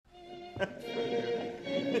Oh,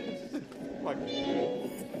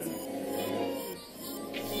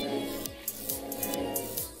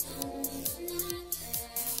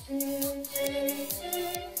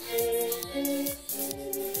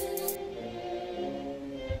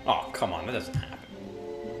 come on, that doesn't happen.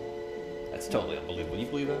 That's totally unbelievable. You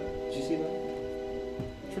believe that? Did you see that?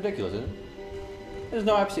 It's ridiculous, isn't it? There's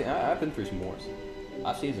no, I've been through some wars.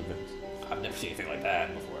 I've seen some things. I've never seen anything like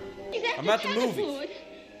that before. I'm at the movies.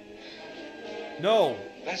 No.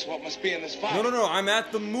 That's what must be in this file. No, I'm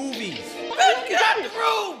at the movies. Get out the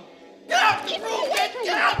room! Get out the room!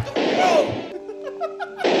 Get out the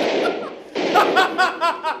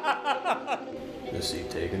room! Is seat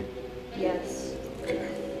taken? Yes. Okay.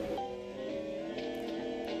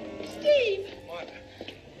 Steve!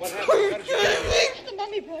 What happened? How did you get The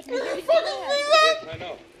mummy brought me here. Yes, I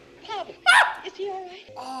know. Pop, is he all right?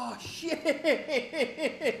 Oh, shit!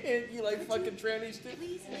 You like fucking trannies too?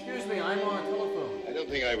 Excuse me, I'm on a telephone. I don't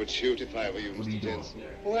think I would shoot if I were you, Mr. Jensen.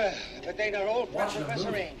 Well, but they are old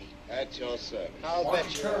Professor Andy. At your service. I'll bet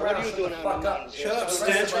you. What are you doing out on the Shut up,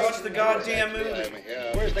 Stench. Watch the goddamn movie. I'm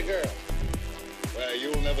here. Where's the girl? Well,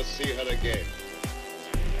 you'll never see her again.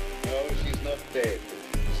 No, she's not dead.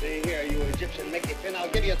 See here, you Egyptian Mickey Finn. I'll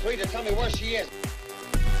give you 3 to tell me where she is.